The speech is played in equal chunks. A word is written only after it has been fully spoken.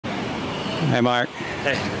Hey, Mark.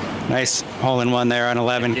 Hey. Nice hole-in-one there on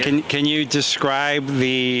 11. Can you describe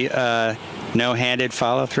the no-handed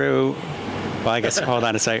follow-through? Well, I guess, hold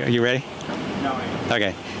on a second. Are you ready? No.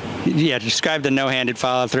 Okay. Yeah, describe the no-handed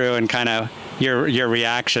follow-through and kind of your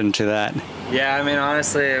reaction to that. Yeah, I mean,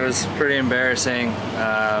 honestly, it was pretty embarrassing.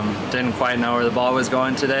 Didn't quite know where the ball was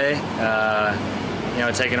going today.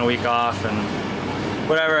 Taking a week off and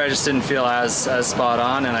whatever, I just didn't feel as spot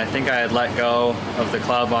on, and I think I had let go of the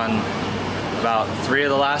club on about 3 of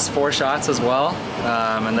the last 4 shots as well,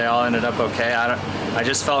 and they all ended up okay. I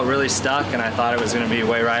just felt really stuck, and I thought it was going to be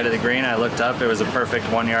way right of the green. I looked up, it was a perfect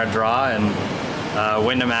 1-yard draw, and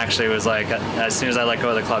Wyndham actually was like, as soon as I let go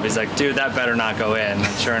of the club, he's like, dude, that better not go in. And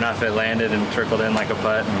sure enough, it landed and trickled in like a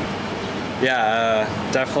putt. And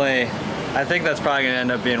yeah, definitely, I think that's probably going to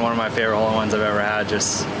end up being one of my favorite hole-in-ones I've ever had,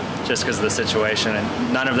 just because of the situation,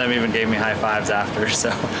 and none of them even gave me high fives after.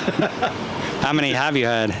 So, how many have you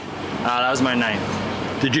had? That was my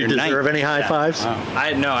 9th. Did you deserve any high fives?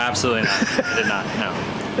 Oh. No, absolutely not. I did not. No.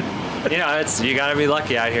 You got to be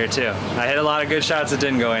lucky out here too. I hit a lot of good shots that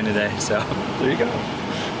didn't go in today. So there you go.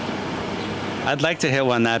 I'd like to hit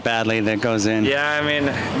one that badly that goes in. Yeah, I mean,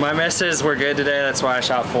 my misses were good today. That's why I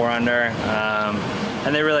shot 4 under.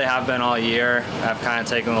 And they really have been all year. I've kind of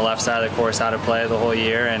taken the left side of the course out of play the whole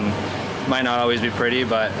year, and it might not always be pretty,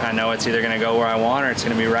 but I know it's either going to go where I want or it's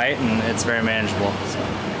going to be right, and it's very manageable. So.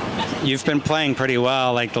 You've been playing pretty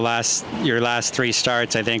well. Like your last 3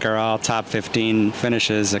 starts, I think, are all top 15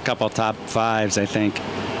 finishes. A couple top 5s, I think.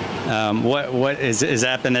 What is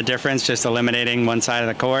that been the difference? Just eliminating one side of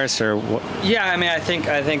the course, or what? Yeah, I mean, I think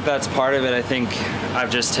that's part of it. I think I've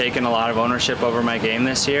just taken a lot of ownership over my game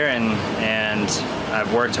this year, and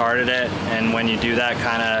I've worked hard at it. And when you do that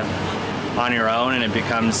kind of on your own, and it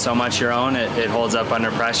becomes so much your own, it holds up under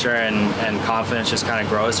pressure, and confidence just kind of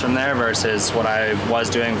grows from there. Versus what I was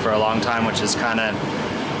doing for a long time, which is kind of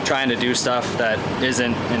trying to do stuff that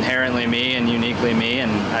isn't inherently me and uniquely me,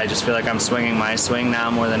 and I just feel like I'm swinging my swing now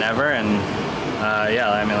more than ever, and yeah,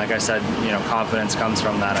 I mean, like I said, confidence comes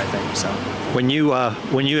from that, I think. So when you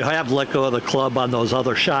have let go of the club on those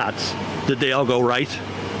other shots, did they all go right?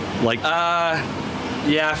 Like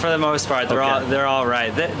yeah, for the most part, they're all right.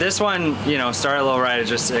 This one, started a little right.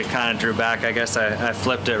 It kind of drew back. I guess I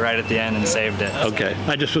flipped it right at the end and saved it. Okay.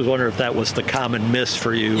 I just was wondering if that was the common miss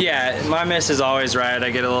for you. Yeah, my miss is always right. I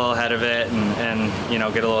get a little ahead of it and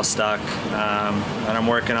get a little stuck. And I'm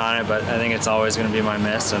working on it, but I think it's always going to be my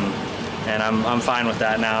miss, and I'm fine with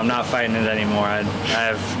that now. I'm not fighting it anymore.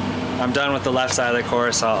 I'm done with the left side of the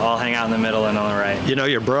course. I'll hang out in the middle and on the right.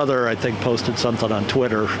 Your brother, I think, posted something on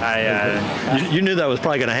Twitter. You knew that was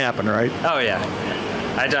probably going to happen, right? Oh, yeah.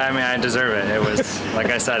 I mean, I deserve it. It was, like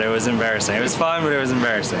I said, it was embarrassing. It was fun, but it was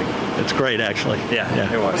embarrassing. It's great, actually.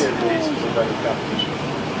 Yeah, it was.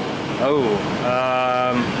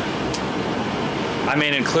 I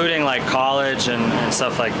mean, including like college and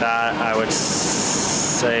stuff like that, I would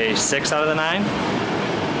say 6 out of the 9.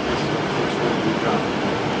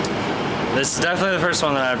 This is definitely the first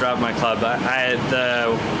one that I've dropped my club.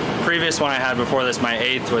 The previous one I had before this, my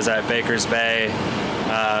 8th, was at Baker's Bay,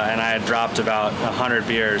 and I had dropped about 100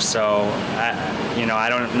 beers. So, I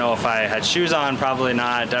don't know if I had shoes on, probably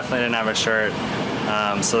not. Definitely didn't have a shirt.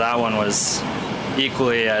 So that one was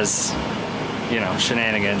equally as,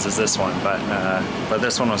 shenanigans as this one. But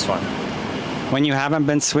this one was fun. When you haven't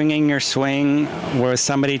been swinging your swing, was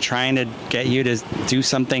somebody trying to get you to do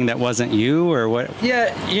something that wasn't you, or what?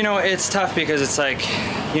 Yeah, it's tough because it's like,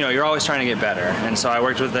 you're always trying to get better. And so I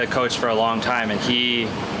worked with the coach for a long time, and he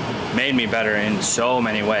made me better in so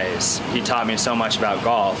many ways. He taught me so much about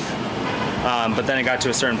golf. But then it got to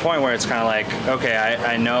a certain point where it's kind of like, okay,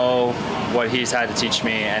 I know what he's had to teach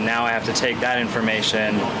me, and now I have to take that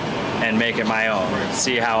information and make it my own.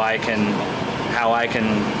 See how I can,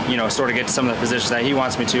 sort of get to some of the positions that he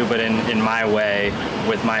wants me to, but in my way,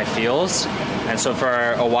 with my feels. And so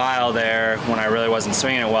for a while there, when I really wasn't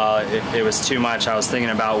swinging it well, it was too much. I was thinking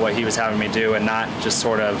about what he was having me do, and not just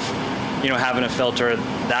sort of, having a filter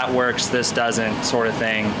that works, this doesn't, sort of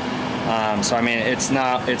thing. So I mean, it's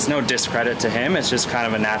no discredit to him. It's just kind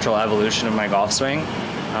of a natural evolution of my golf swing.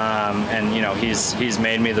 And he's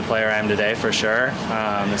made me the player I am today, for sure.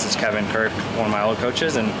 This is Kevin Kirk, one of my old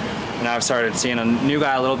coaches, and I've started seeing a new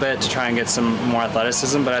guy a little bit to try and get some more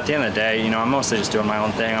athleticism. But at the end of the day, I'm mostly just doing my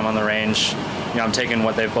own thing. I'm on the range. I'm taking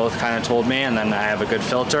what they've both kind of told me, and then I have a good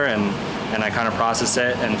filter, and I kind of process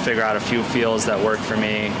it and figure out a few feels that work for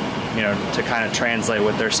me, to kind of translate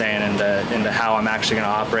what they're saying into how I'm actually going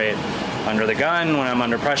to operate under the gun, when I'm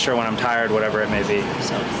under pressure, when I'm tired, whatever it may be.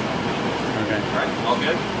 So. Okay. All right. All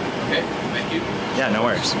good? Okay. Thank you. Yeah, no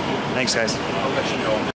worries. Thanks, guys. I'll let you know.